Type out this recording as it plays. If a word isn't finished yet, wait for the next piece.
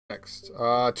Next,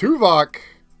 Tuvok.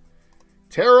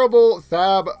 Terrible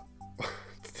THAB.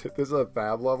 This is a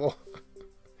THAB level.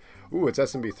 Ooh, it's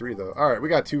SMB 3 though. All right, we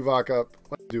got Tuvok up.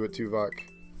 Let's do it, Tuvok.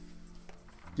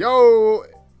 Yo,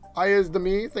 I is the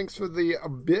me. Thanks for the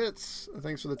bits.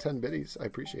 Thanks for the 10 biddies. I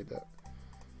appreciate that.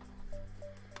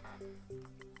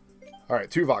 All right,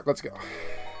 Tuvok, let's go. What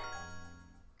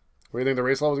do you think the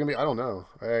race level is gonna be? I don't know.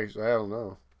 I don't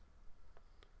know.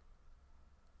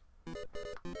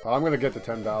 I'm gonna get to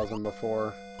 10,000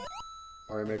 before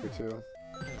Mario Maker 2.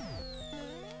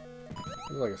 This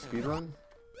is like a speed run.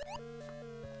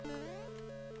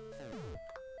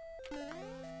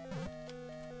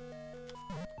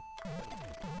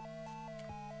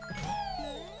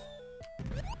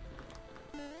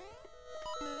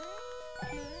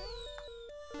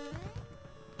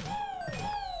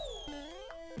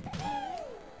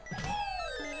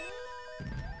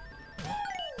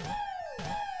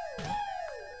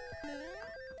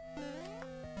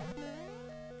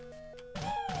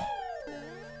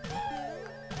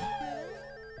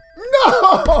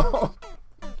 No!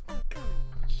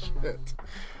 Shit.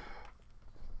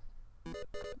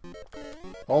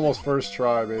 Almost first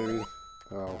try, baby.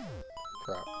 Oh,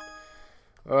 crap.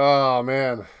 Oh,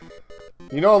 man.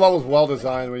 You know a level's well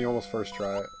designed when you almost first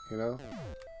try it, you know?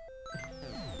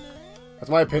 That's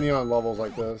my opinion on levels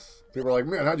like this. People are like,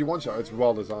 man, how'd you one-shot? It's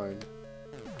well designed.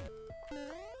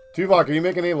 Tuvok, are you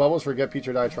making any levels for Get Peach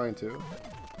or Die Trying too?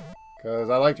 Because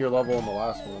I liked your level in the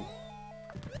last one.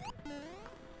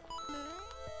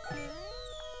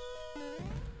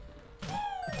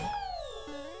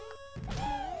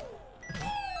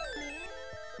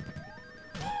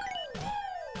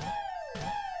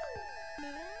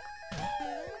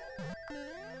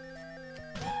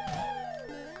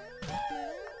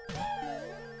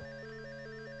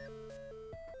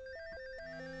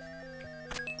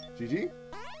 GG.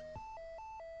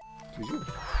 GG.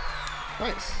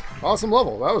 Nice. Awesome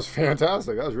level. That was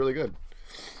fantastic. That was really good.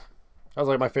 That was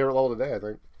like my favorite level today, I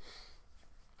think.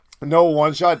 No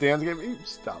one-shot dance game. Ooh,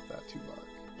 stop that, Tuvok.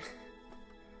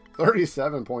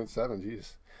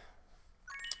 37.7.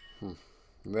 Jeez.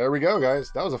 There we go,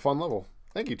 guys. That was a fun level.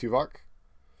 Thank you, Tuvok.